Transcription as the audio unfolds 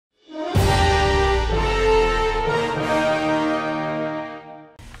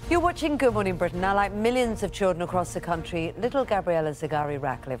watching Good Morning Britain now, like millions of children across the country, little Gabriella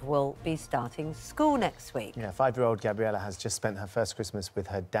Zaghari-Ratcliffe will be starting school next week. Yeah, 5-year-old Gabriella has just spent her first Christmas with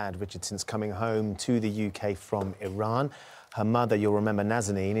her dad, Richard, since coming home to the UK from Iran. Her mother, you'll remember,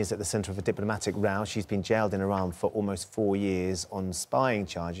 Nazanin, is at the centre of a diplomatic row. She's been jailed in Iran for almost 4 years on spying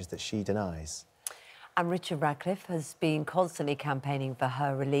charges that she denies. And Richard Radcliffe has been constantly campaigning for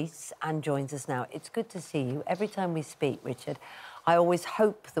her release and joins us now. It's good to see you. Every time we speak, Richard, I always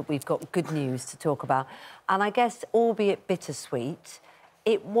hope that we've got good news to talk about. And I guess, albeit bittersweet,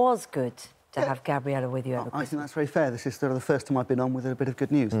 it was good to have Gabriella with you over Christmas. I think that's very fair. This is sort of the first time I've been on with a bit of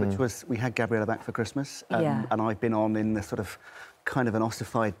good news, which was we had Gabriella back for Christmas, and I've been on in the sort of kind of an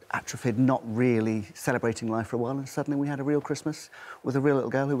ossified, atrophied, not really celebrating life for a while, and suddenly we had a real Christmas with a real little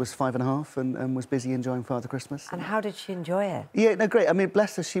girl who was 5.5 and was busy enjoying Father Christmas. And how did she enjoy it? Yeah, no, great. I mean,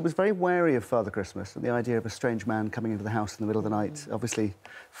 bless her, she was very wary of Father Christmas, and the idea of a strange man coming into the house in the middle of the night obviously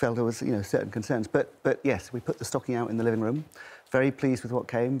felt there was, you know, certain concerns. But yes, we put the stocking out in the living room. Very pleased with what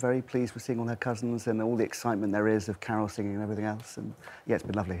came, very pleased with seeing all her cousins and all the excitement there is of carol singing and everything else. And, yeah, it's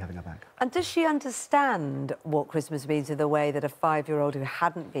been lovely having her back. And does she understand what Christmas means in the way that a 5-year-old who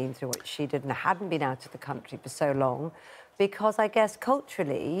hadn't been through what she did and hadn't been out of the country for so long? Because I guess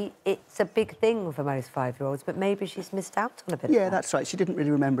culturally it's a big thing for most 5-year-olds, but maybe she's missed out on a bit of that. That's right. She didn't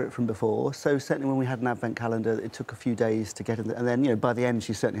really remember it from before. So certainly when we had an advent calendar, it took a few days to get in, and then, you know, by the end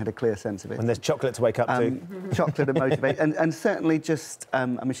she certainly had a clear sense of it. And there's chocolate to wake up to. Chocolate and motivate, and certainly just, I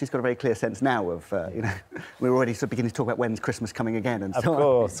mean, she's got a very clear sense now of, you know, we're already sort of beginning to talk about when's Christmas coming again and so on. Of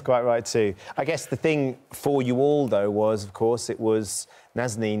course, quite right too. I guess the thing for you all, though, was, of course, it was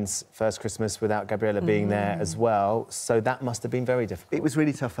Nazanin's first Christmas without Gabriella being there as well, so that must have been very difficult. It was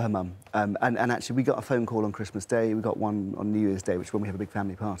really tough for her mum, and actually we got a phone call on Christmas Day, we got one on New Year's Day, which is when we have a big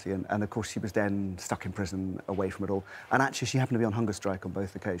family party, and of course she was then stuck in prison, away from it all, and actually she happened to be on hunger strike on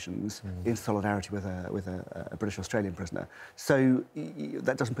both occasions, in solidarity with a British-Australian prisoner, so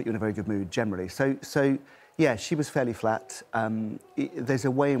that doesn't put you in a very good mood generally. So yeah, she was fairly flat. There's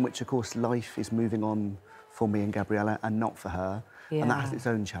a way in which, of course, life is moving on for me and Gabriella, and not for her. And that has its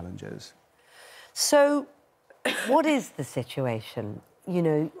own challenges. So, what is the situation? You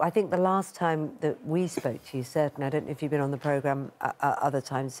know, I think the last time that we spoke to you, certainly, I don't know if you've been on the programme other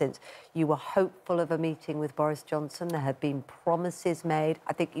times since, you were hopeful of a meeting with Boris Johnson. There had been promises made.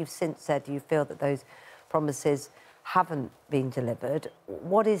 I think you've since said you feel that those promises haven't been delivered.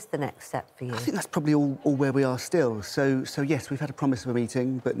 What is the next step for you? I think that's probably all where we are still. So yes, we've had a promise of a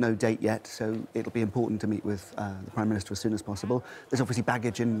meeting, but no date yet, so it'll be important to meet with the Prime Minister as soon as possible. There's obviously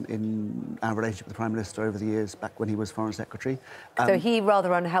baggage in our relationship with the Prime Minister over the years, back when he was Foreign Secretary. So he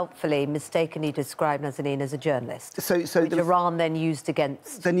rather unhelpfully, mistakenly described Nazanin as a journalist, which Iran then used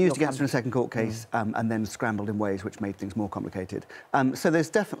against... Then used against her in a second court case, and then scrambled in ways which made things more complicated. So there's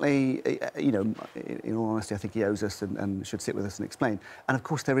definitely, you know, in all honesty, I think he owes us and should sit with us and explain. And of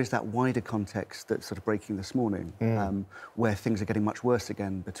course there is that wider context that's sort of breaking this morning, where things are getting much worse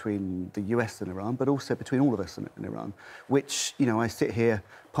again between the US and Iran, but also between all of us and Iran, which, you know, I sit here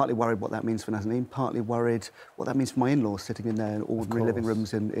partly worried what that means for Nazanin, partly worried what that means for my in-laws sitting in their ordinary living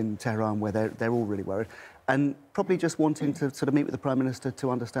rooms in Tehran, where they're all really worried. And probably just wanting to sort of meet with the Prime Minister to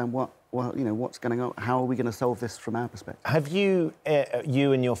understand you know, what's going on, how are we going to solve this from our perspective. Have you,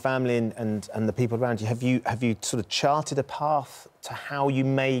 you and your family and the people around you, have you sort of charted a path to how you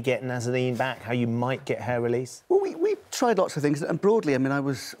may get Nazanin back, how you might get her release? Well, we tried lots of things, and broadly, I mean, I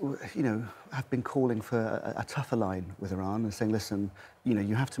was, you know, have been calling for a tougher line with Iran and saying, listen, you know,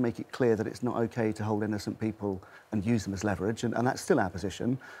 you have to make it clear that it's not OK to hold innocent people and use them as leverage, and that's still our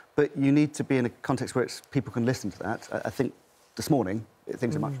position, but you need to be in a context where people can listen to that. I think this morning,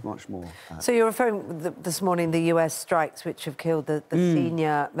 things are much more... So you're referring this morning the US strikes which have killed the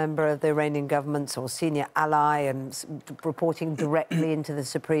senior member of the Iranian government, or senior ally, and reporting directly into the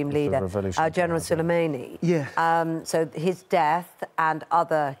Supreme Leader, General Soleimani. Yeah. So his death and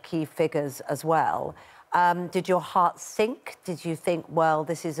other key figures as well. Did your heart sink? Did you think, well,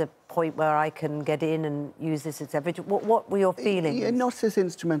 this is a point where I can get in and use this as leverage? What were your feelings? Yeah, not as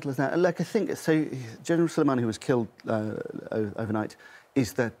instrumental as that. Like, I think, so General Soleimani, who was killed overnight,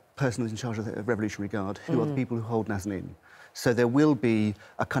 is the person who's in charge of the Revolutionary Guard, who are the people who hold Nazanin. So there will be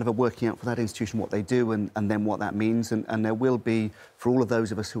a kind of a working out for that institution what they do and then what that means, and there will be, for all of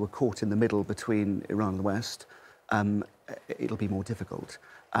those of us who are caught in the middle between Iran and the West, it'll be more difficult.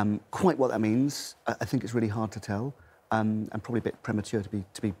 Quite what that means, I think it's really hard to tell, and probably a bit premature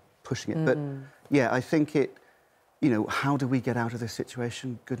to be pushing it. But yeah, I think it, you know, how do we get out of this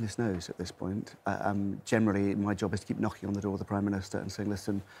situation? Goodness knows at this point. Generally, my job is to keep knocking on the door of the Prime Minister and saying,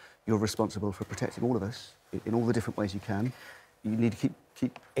 listen, you're responsible for protecting all of us in all the different ways you can. need to keep.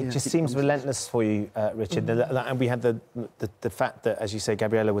 It just seems relentless for you, Richard. And we had the fact that, as you say,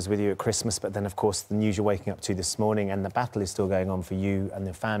 Gabriella was with you at Christmas, but then, of course, the news you're waking up to this morning, and the battle is still going on for you and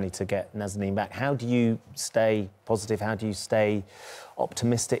the family to get Nazanin back. How do you stay positive? How do you stay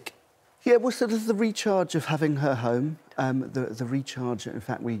optimistic? Yeah, well, sort of the recharge of having her home, the recharge. In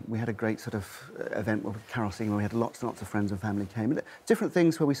fact, we had a great sort of event with Carol singing, where we had lots and lots of friends and family came. And different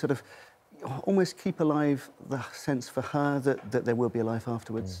things where we sort of almost keep alive the sense for her that there will be a life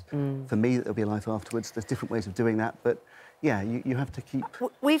afterwards. For me, that there'll be a life afterwards. There's different ways of doing that, but yeah, you have to keep...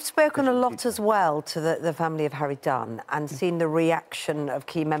 We've spoken a lot as well to the family of Harry Dunn and seen the reaction of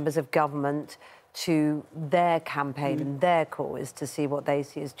key members of government to their campaign and their cause, to see what they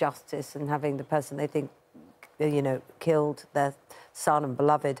see as justice and having the person they think, you know, killed their son and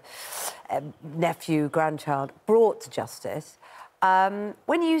beloved nephew, grandchild, brought to justice.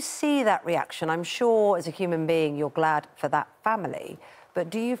 When you see that reaction, I'm sure as a human being you're glad for that family, but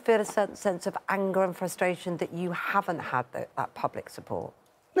do you feel a certain sense of anger and frustration that you haven't had that public support?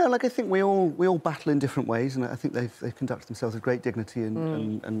 No, like I think we all battle in different ways, and I think they've conducted themselves with great dignity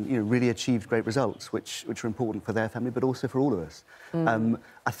and you know, really achieved great results, which are important for their family, but also for all of us.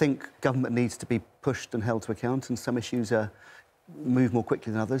 I think government needs to be pushed and held to account, and some issues move more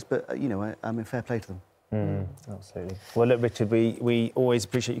quickly than others, but you know, I'm in fair play to them. Absolutely. Well, look, Richard, we always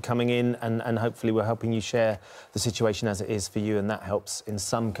appreciate you coming in, and hopefully we're helping you share the situation as it is for you, and that helps in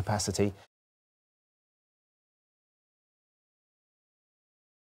some capacity.